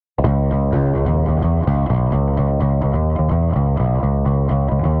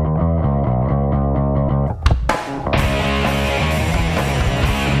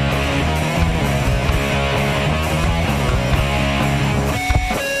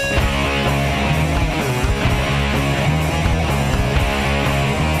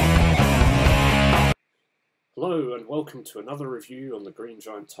Hello and welcome to another review on the Green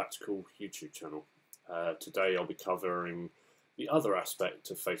Giant Tactical YouTube channel. Today I'll be covering the other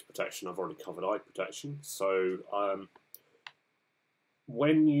aspect of face protection. I've already covered eye protection. So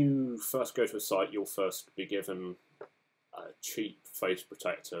when you first go to a site, you'll first be given a cheap face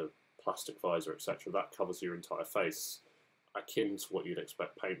protector, plastic visor, etc. That covers your entire face, akin to what you'd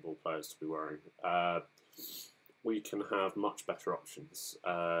expect paintball players to be wearing. We can have much better options.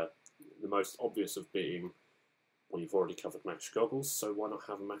 The most obvious of being, well, you've already covered mesh goggles, so why not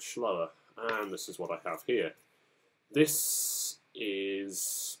have a mesh lower? And this is what I have here. This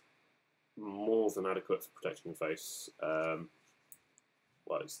is more than adequate for protecting your face.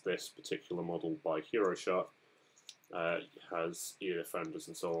 Well, it's this particular model by Heroshark. It has ear defenders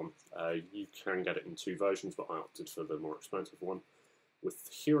and so on. You can get it in two versions, but I opted for the more expensive one. With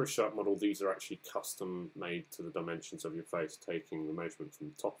the Heroshark model, these are actually custom made to the dimensions of your face, taking the measurement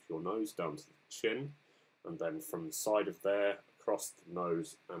from the top of your nose down to the chin, and then from the side of there, across the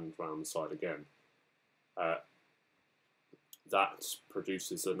nose, and round the side again. That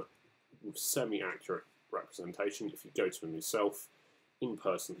produces a semi-accurate representation. If you go to him yourself, in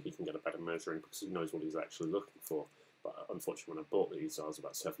person, he can get a better measuring because he knows what he's actually looking for. But unfortunately, when I bought these, I was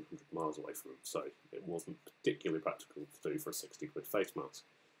about 700 miles away from them, so it wasn't particularly practical to do for a 60 quid face mask.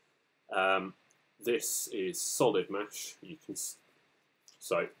 This is solid mesh.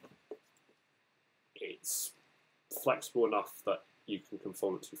 So it's flexible enough that you can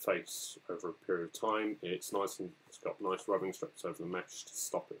conform it to your face over a period of time. It's nice and it's got nice rubbing strips over the mesh to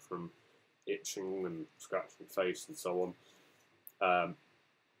stop it from itching and scratching the face and so on.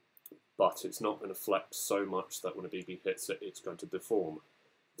 But it's not going to flex so much that when a BB hits it, it's going to deform.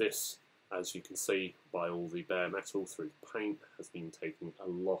 This, as you can see by all the bare metal through the paint, has been taking a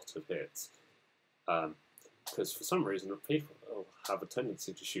lot of hits. Because for some reason, people have a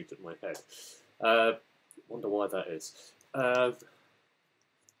tendency to shoot at my head. Wonder why that is.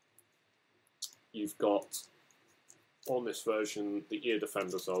 You've got, on this version, the ear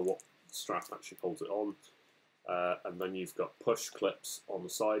defenders are what the strap actually holds it on. And then you've got push clips on the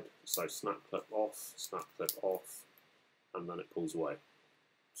side, so snap clip off, and then it pulls away.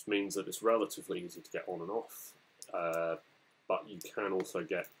 Which means that it's relatively easy to get on and off, but you can also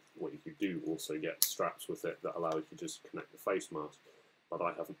get, well, you do also get straps with it that allow you to just connect the face mask, but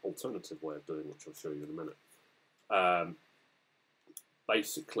I have an alternative way of doing, which I'll show you in a minute.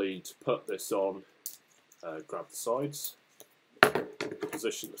 Basically, to put this on, grab the sides,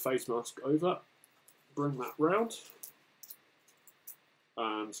 position the face mask over, bring that round,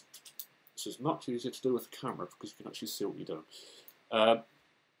 and this is much easier to do with the camera because you can actually see what you're doing.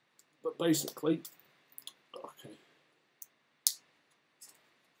 But basically, okay.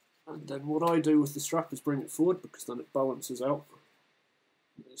 And then what I do with the strap is bring it forward because then it balances out.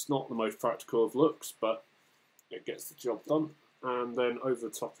 It's not the most practical of looks, but it gets the job done. And then over the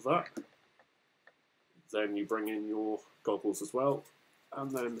top of that, then you bring in your goggles as well,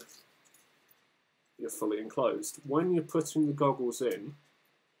 and then you're fully enclosed. When you're putting the goggles in,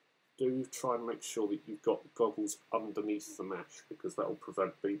 do try and make sure that you've got the goggles underneath the mesh because that will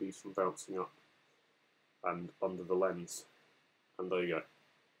prevent BBs from bouncing up and under the lens. And there you go.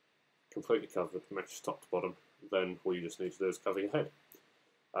 Completely covered, mesh top to bottom. Then all you just need to do is cover your head.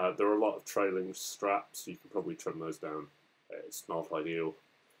 There are a lot of trailing straps, you can probably trim those down. It's not ideal.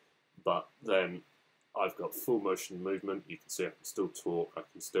 But then I've got full motion movement. You can see I can still talk, I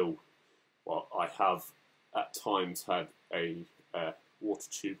can still, well, I have at times had a water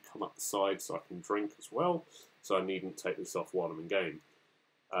tube come up the side so I can drink as well, so I needn't take this off while I'm in game.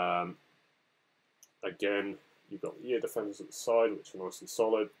 Again, you've got the ear defenders at the side, which are nice and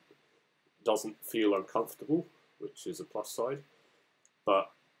solid. Doesn't feel uncomfortable, which is a plus side. But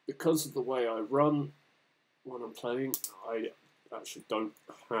because of the way I run when I'm playing, I actually don't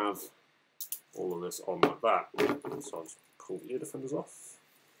have all of this on like that. So I'll just pull the ear defenders off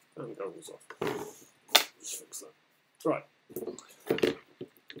and the goggles off. Just fix that. Right.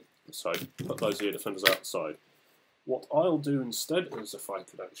 So put those ear defenders outside. What I'll do instead is, if I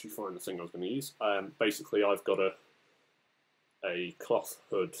could actually find the thing I was going to use, basically I've got a cloth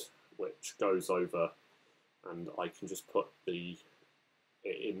hood which goes over, and I can just put it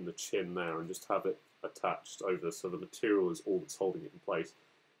in the chin there and just have it attached over so the material is all that's holding it in place.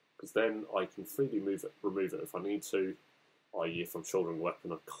 Because then I can freely remove it if I need to, i.e. if I'm shouldering a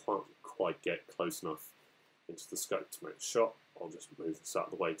weapon I can't quite get close enough into the scope to make a shot, I'll just move this out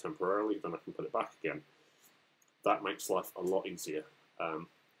of the way temporarily, then I can put it back again. That makes life a lot easier.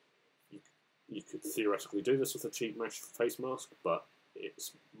 You could theoretically do this with a cheap mesh face mask, but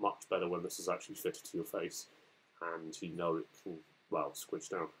it's much better when this is actually fitted to your face and you know it can, well, squidge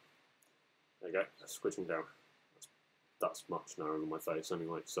down. There you go, squidging down. that's much narrower than my face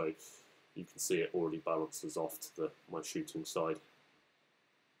anyway, so you can see it already balances off to my shooting side.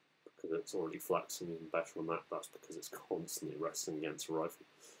 Because it's already flexing even better on that, that's because it's constantly resting against a rifle.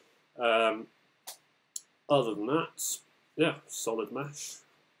 Other than that, yeah, solid mesh,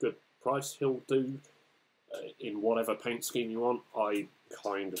 good price. He'll do in whatever paint scheme you want. I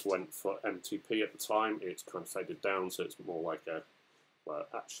kind of went for MTP at the time. It's kind of faded down, so it's more like a, well, it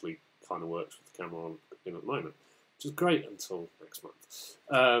actually kind of works with the camera on in at the moment, which is great until next month.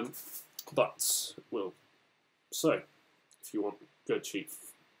 So if you want good cheap,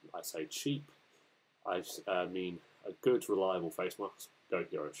 I say cheap, I mean a good reliable face mask, go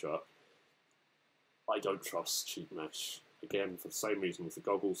Heroshark. I don't trust cheap mesh. Again, for the same reason with the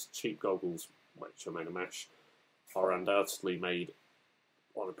goggles, cheap goggles, which are made of mesh, are undoubtedly made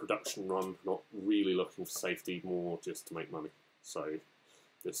on a production run, not really looking for safety, more just to make money. So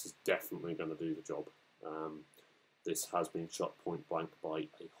this is definitely going to do the job. This has been shot point blank by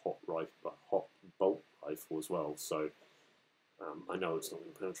a hot bolt rifle as well, so I know it's not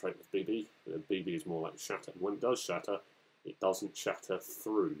going to penetrate with BB. The BB is more like shatter, and when it does shatter, it doesn't shatter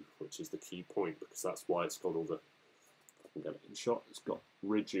through, which is the key point, because that's why it's got all the, if I can get it in shot, it's got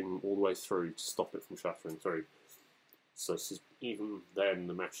ridging all the way through to stop it from shattering through. So even then,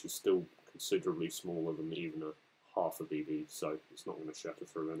 the mesh is still considerably smaller than even a half a BB, so it's not going to shatter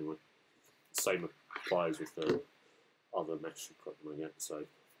through anyway. The same applies with the other mesh equipment I get, so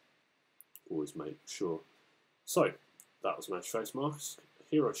always make sure. So that was mesh face mask.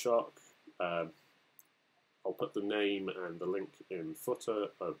 Heroshark. I'll put the name and the link in footer.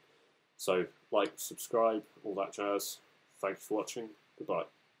 So like, subscribe, all that jazz. Thank you for watching. Goodbye.